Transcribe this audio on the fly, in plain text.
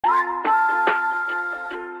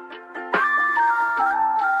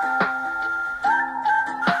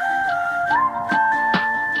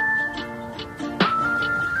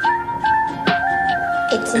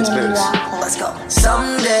inspires. Let's go.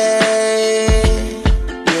 Someday,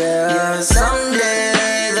 yeah,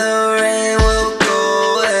 someday the rain will go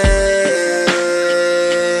away.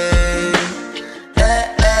 Yeah.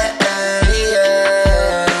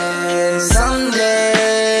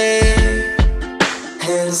 Someday,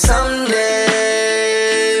 and someday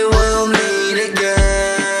we'll meet again.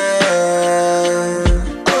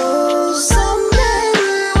 Oh, someday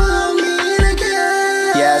we will meet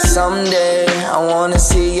again. Yeah, someday I wanna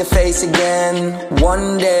see your face again.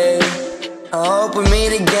 One day I hope we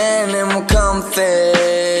meet again and we're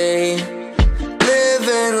comfy,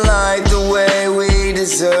 living life the way we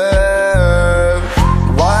deserve.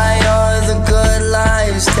 Why are the good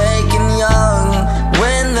lives taken young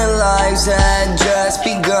when the lives had just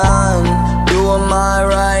begun? Who am I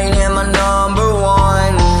right? Am I number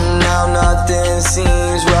one? Now nothing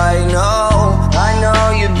seems right. No, I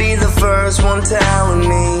know you'd be the first one telling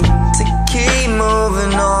me to keep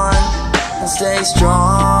moving on and stay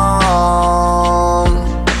strong.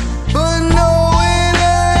 But no, it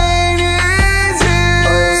ain't easy.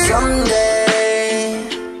 Oh, someday,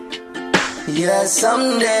 yeah,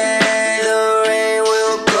 someday the rain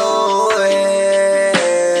will go away.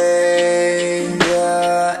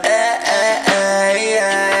 Yeah,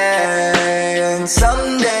 and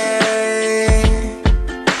someday,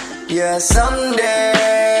 yeah, someday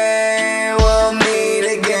we'll meet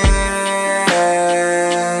again.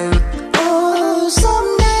 Oh,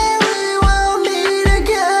 someday we will meet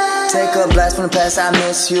again. Take a blast from the past, I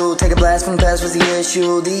miss you. Take a blast from the past, what's the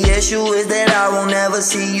issue? The issue is that I won't ever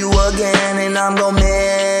see you again, and I'm gon'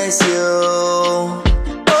 miss you.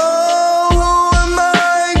 Oh, who am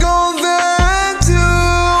I gon' vent to?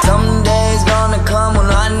 Someday's gonna come when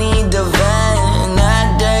I need to vent, and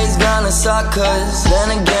that day's gonna suck, cause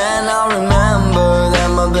then again I'll remember that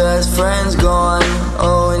my best friend's gone.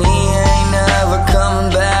 Oh, and he ain't never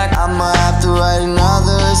coming back. I'ma have to write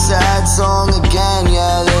another sad song again.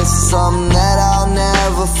 Yeah, this is something that I'll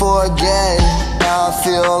never forget. Now I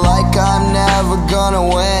feel like I'm never gonna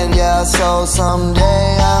win. Yeah, so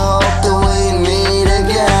someday I hope that we meet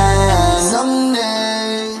again.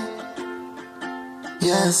 Someday,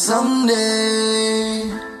 yeah, someday.